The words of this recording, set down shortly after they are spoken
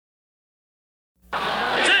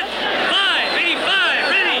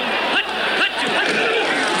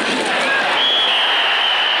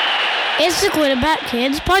It's the Quarterback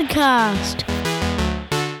Kids podcast.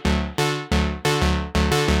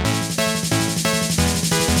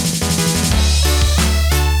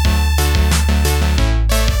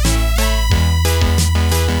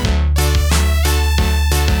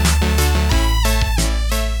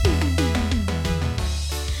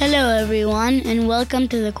 Hello everyone, and welcome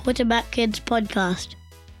to the Quarterback Kids podcast.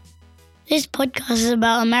 This podcast is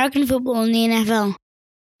about American football in the NFL.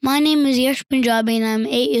 My name is Yash Punjabi and I'm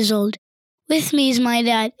 8 years old. With me is my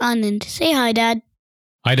dad, Anand. Say hi, Dad.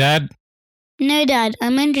 Hi, Dad. No, Dad, I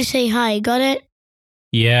meant to say hi. Got it?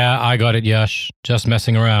 Yeah, I got it, Yash. Just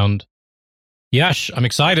messing around. Yash, I'm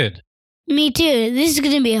excited. Me too. This is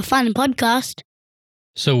going to be a fun podcast.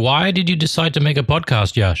 So why did you decide to make a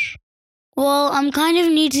podcast, Yash? Well, I'm kind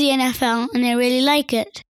of new to the NFL and I really like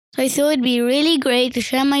it. So I thought it'd be really great to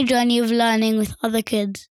share my journey of learning with other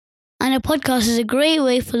kids. And a podcast is a great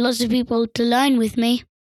way for lots of people to learn with me.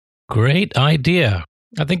 Great idea.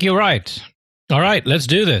 I think you're right. All right, let's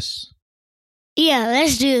do this. Yeah,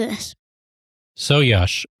 let's do this. So,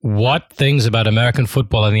 Yash, what things about American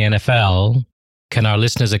football and the NFL can our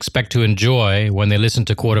listeners expect to enjoy when they listen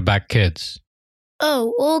to Quarterback Kids?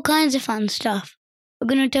 Oh, all kinds of fun stuff. We're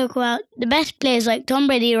going to talk about the best players like Tom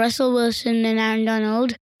Brady, Russell Wilson, and Aaron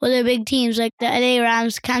Donald, or the big teams like the LA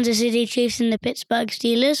Rams, Kansas City Chiefs, and the Pittsburgh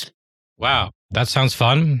Steelers. Wow, that sounds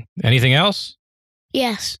fun. Anything else?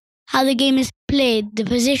 Yes, how the game is played, the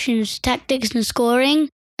positions, tactics, and scoring,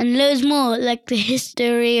 and loads more like the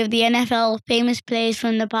history of the NFL, famous plays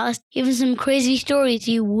from the past, even some crazy stories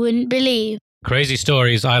you wouldn't believe. Crazy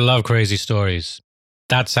stories. I love crazy stories.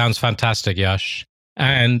 That sounds fantastic, Yash.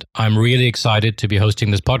 And I'm really excited to be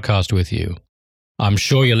hosting this podcast with you. I'm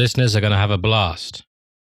sure your listeners are going to have a blast.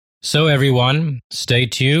 So everyone, stay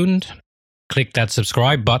tuned, click that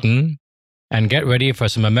subscribe button, and get ready for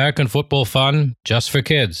some American football fun just for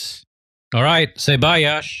kids. All right, say bye,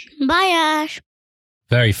 Yash. Bye, Ash.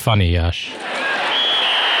 Very funny, Yash.